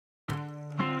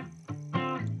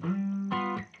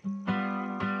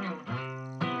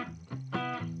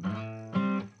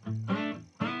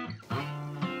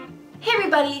Hey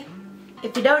everybody!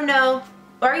 If you don't know,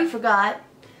 or you forgot,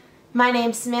 my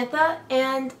name's Samantha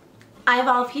and I have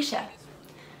alopecia.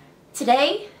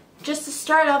 Today, just to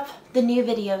start up the new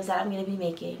videos that I'm going to be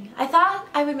making, I thought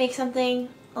I would make something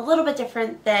a little bit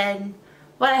different than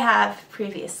what I have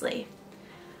previously.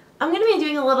 I'm going to be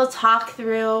doing a little talk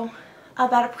through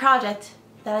about a project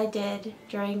that I did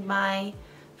during my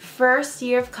first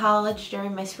year of college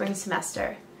during my spring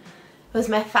semester. It was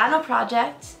my final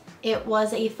project. It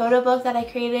was a photo book that I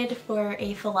created for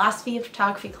a philosophy of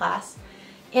photography class,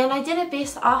 and I did it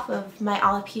based off of my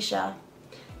alopecia.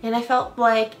 And I felt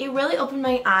like it really opened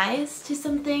my eyes to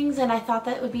some things, and I thought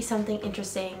that it would be something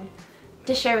interesting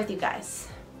to share with you guys.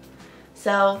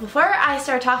 So before I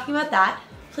start talking about that,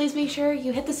 please make sure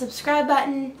you hit the subscribe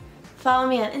button, follow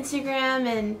me on Instagram,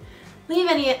 and leave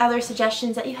any other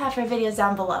suggestions that you have for videos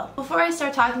down below. Before I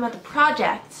start talking about the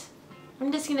project,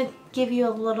 I'm just going to give you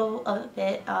a little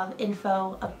bit of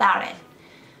info about it.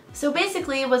 So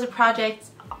basically it was a project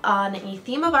on a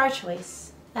theme of our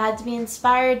choice that had to be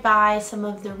inspired by some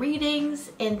of the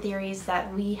readings and theories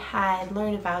that we had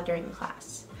learned about during the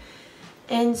class.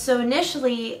 And so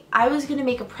initially I was going to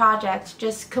make a project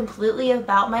just completely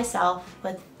about myself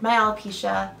with my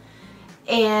alopecia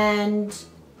and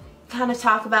kind of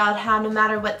talk about how no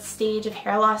matter what stage of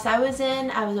hair loss I was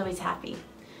in, I was always happy.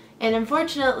 And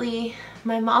unfortunately,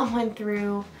 my mom went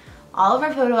through all of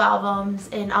our photo albums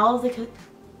and all of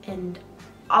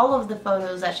the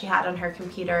photos that she had on her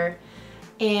computer.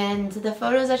 And the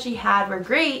photos that she had were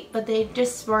great, but they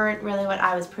just weren't really what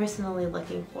I was personally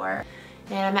looking for.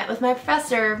 And I met with my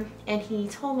professor, and he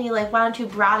told me, like, why don't you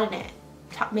broaden it?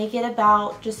 Make it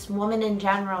about just women in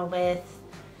general with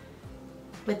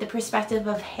the perspective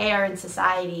of hair in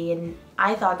society. And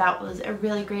I thought that was a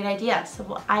really great idea,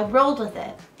 so I rolled with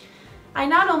it. I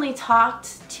not only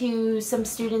talked to some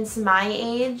students my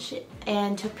age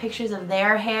and took pictures of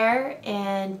their hair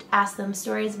and asked them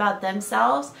stories about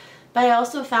themselves, but I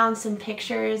also found some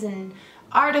pictures and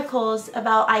articles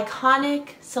about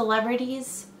iconic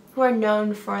celebrities who are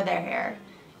known for their hair.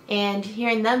 And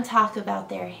hearing them talk about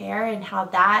their hair and how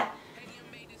that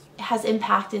has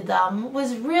impacted them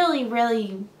was really,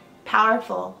 really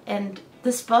powerful. And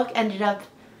this book ended up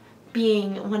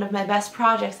being one of my best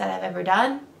projects that I've ever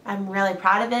done. I'm really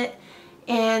proud of it,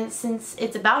 and since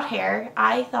it's about hair,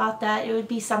 I thought that it would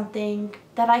be something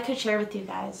that I could share with you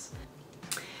guys.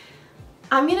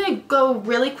 I'm gonna go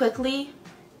really quickly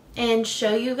and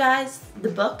show you guys the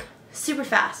book super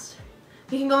fast.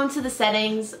 You can go into the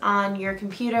settings on your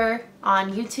computer,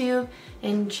 on YouTube,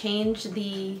 and change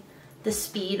the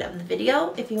speed of the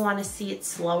video if you want to see it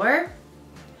slower,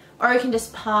 or you can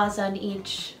just pause on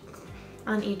each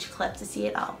clip to see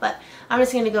it all, but I'm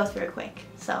just going to go through it quick.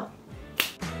 So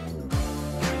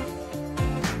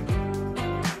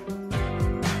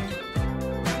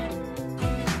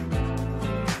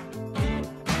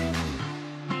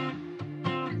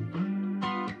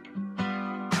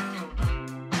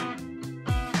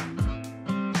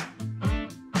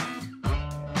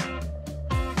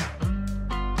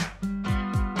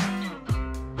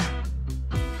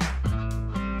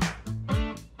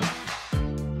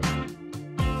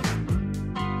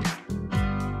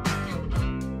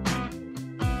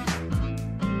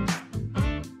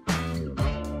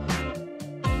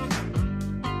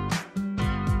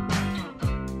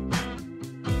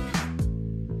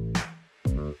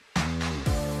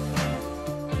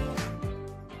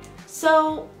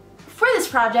So for this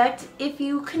project, if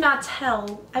you could not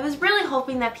tell, I was really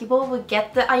hoping that people would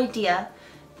get the idea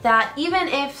that even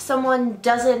if someone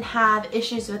doesn't have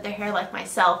issues with their hair like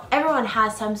myself, everyone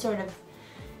has some sort of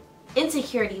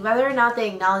insecurity, whether or not they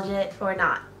acknowledge it or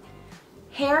not.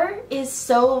 Hair is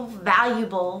so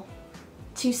valuable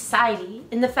to society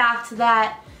in the fact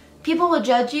that people will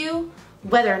judge you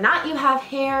whether or not you have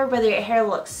hair, whether your hair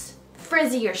looks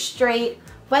frizzy or straight,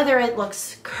 whether it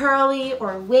looks curly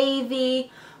or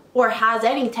wavy or has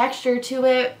any texture to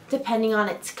it, depending on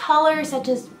its color, such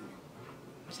as,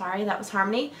 sorry, that was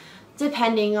harmony,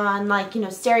 depending on, like, you know,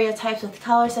 stereotypes with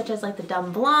color, such as like the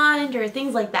dumb blonde or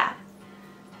things like that.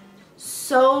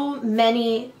 So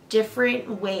many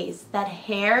different ways that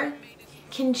hair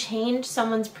can change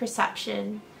someone's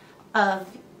perception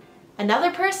of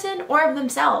another person or of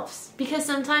themselves, because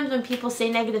sometimes when people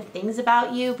say negative things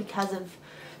about you because of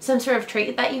some sort of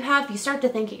trait that you have, you start to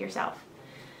think it yourself.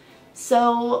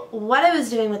 So what I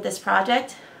was doing with this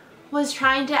project was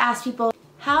trying to ask people,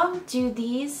 how do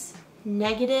these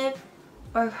negative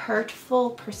or hurtful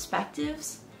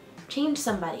perspectives change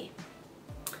somebody?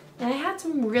 And I had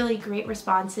some really great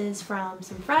responses from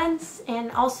some friends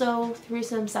and also through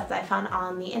some stuff that I found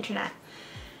on the internet.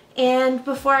 And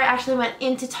before I actually went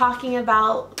into talking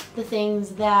about the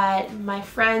things that my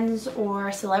friends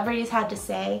or celebrities had to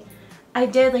say, I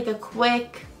did like a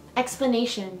quick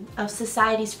explanation of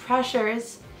society's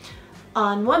pressures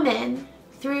on women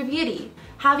through beauty.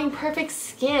 Having perfect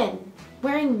skin,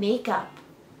 wearing makeup.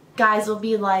 Guys will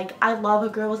be like, I love a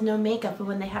girl with no makeup, but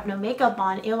when they have no makeup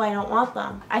on, ew, I don't want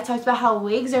them. I talked about how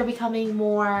wigs are becoming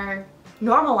more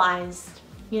normalized.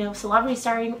 You know, celebrities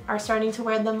are starting to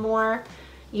wear them more,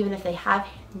 even if they have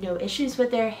no issues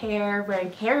with their hair.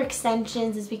 Wearing hair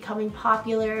extensions is becoming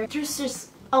popular. There's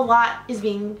just a lot is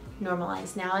being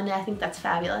normalized now, and I think that's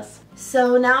fabulous.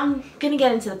 So now I'm gonna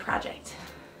get into the project.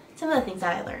 Some of the things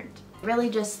that I learned. Really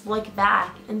just look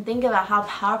back and think about how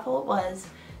powerful it was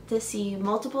to see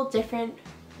multiple different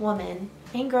women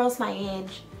and girls my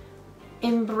age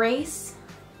embrace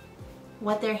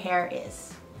what their hair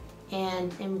is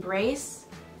and embrace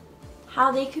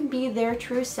how they can be their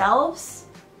true selves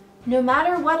no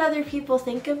matter what other people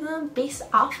think of them, based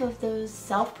off of those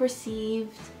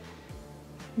self-perceived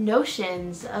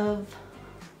notions of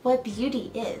what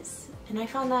beauty is. And I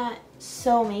found that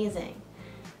so amazing.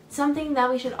 Something that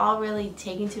we should all really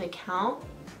take into account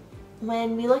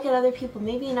when we look at other people,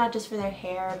 maybe not just for their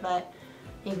hair, but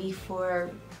maybe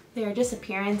for their just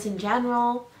appearance in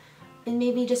general, and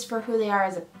maybe just for who they are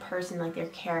as a person, like their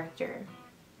character.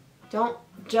 Don't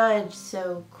judge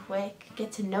so quick.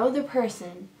 Get to know the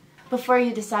person before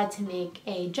you decide to make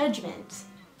a judgment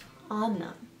on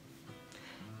them.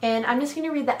 And I'm just going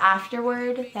to read the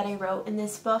afterword that I wrote in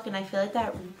this book, and I feel like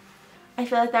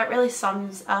that really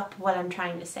sums up what I'm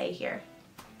trying to say here.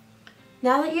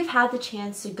 Now that you've had the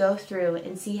chance to go through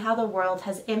and see how the world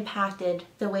has impacted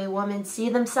the way women see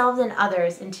themselves and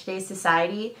others in today's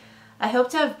society, I hope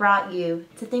to have brought you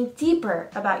to think deeper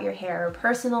about your hair or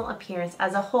personal appearance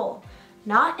as a whole,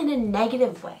 not in a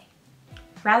negative way,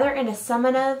 rather in a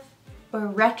summative or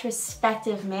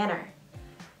retrospective manner.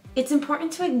 It's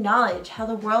important to acknowledge how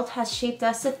the world has shaped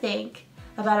us to think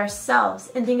about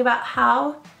ourselves and think about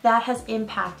how that has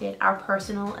impacted our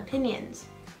personal opinions.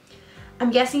 I'm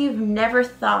guessing you've never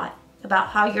thought about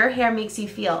how your hair makes you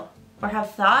feel or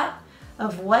have thought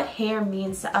of what hair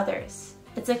means to others.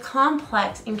 It's a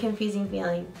complex and confusing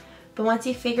feeling, but once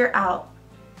you figure out,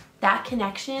 that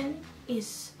connection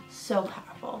is so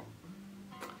powerful.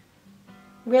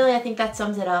 Really, I think that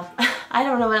sums it up. I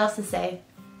don't know what else to say.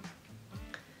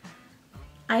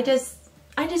 I just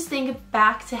think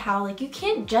back to how, like, you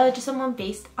can't judge someone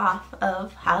based off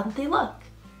of how they look.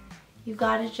 You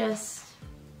gotta just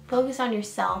focus on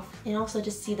yourself and also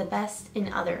just see the best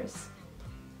in others.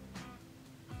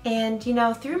 And you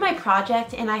know, through my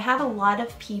project, and I had a lot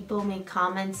of people make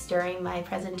comments during my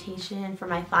presentation for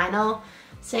my final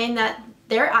saying that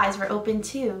their eyes were open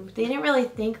too. They didn't really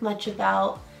think much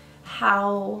about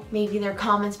how maybe their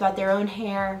comments about their own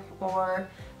hair or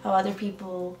how other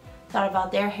people thought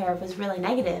about their hair was really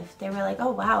negative. They were like,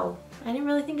 oh wow, I didn't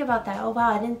really think about that. Oh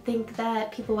wow, I didn't think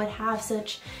that people would have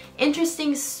such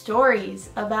interesting stories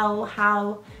about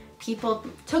how people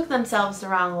took themselves the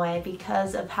wrong way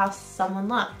because of how someone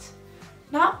looked.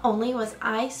 Not only was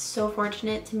I so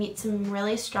fortunate to meet some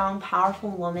really strong, powerful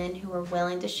women who were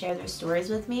willing to share their stories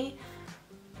with me,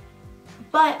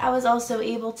 but I was also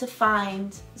able to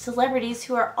find celebrities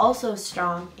who are also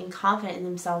strong and confident in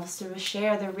themselves to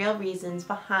share the real reasons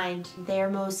behind their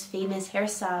most famous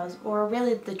hairstyles, or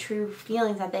really the true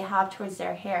feelings that they have towards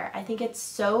their hair. I think it's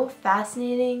so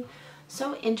fascinating,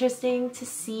 so interesting to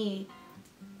see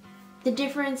the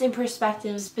difference in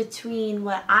perspectives between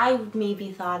what I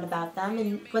maybe thought about them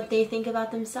and what they think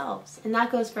about themselves. And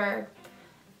that goes for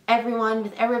everyone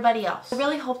with everybody else. I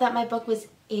really hope that my book was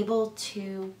able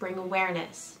to bring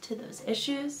awareness to those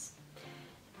issues.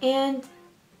 And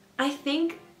I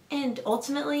think, and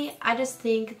ultimately, I just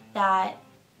think that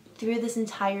through this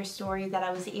entire story that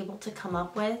I was able to come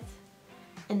up with,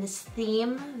 and this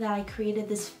theme that I created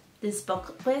this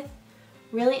book with,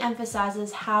 really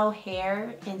emphasizes how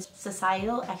hair and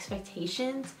societal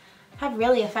expectations have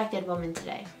really affected women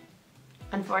today.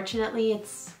 Unfortunately,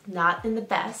 it's not in the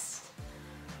best,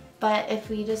 but if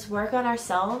we just work on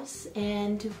ourselves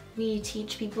and we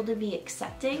teach people to be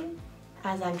accepting,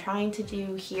 as I'm trying to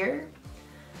do here,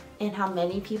 and how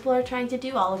many people are trying to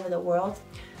do all over the world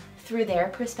through their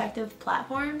perspective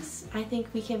platforms, I think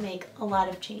we can make a lot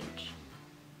of change.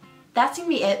 That's gonna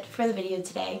be it for the video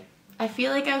today. I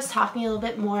feel like I was talking a little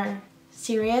bit more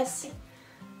serious,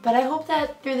 but I hope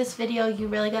that through this video you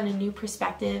really got a new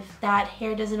perspective that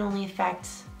hair doesn't only affect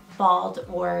bald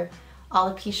or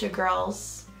alopecia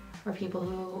girls or people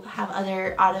who have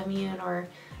other autoimmune or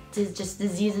just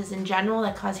diseases in general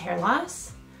that cause hair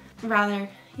loss. Rather,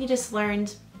 you just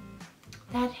learned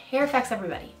that hair affects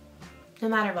everybody, no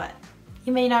matter what.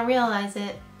 You may not realize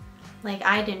it, like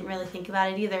I didn't really think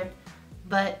about it either,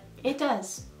 but it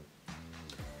does.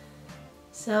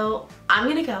 So I'm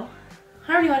gonna go.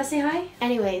 Harmony, you wanna say hi?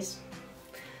 Anyways,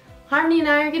 Harmony and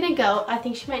I are gonna go. I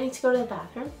think she might need to go to the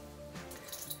bathroom.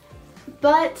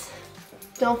 But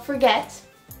don't forget,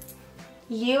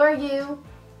 you are you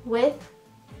with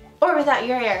or without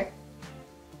your hair.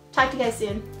 Talk to you guys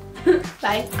soon.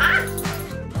 Bye. Ah!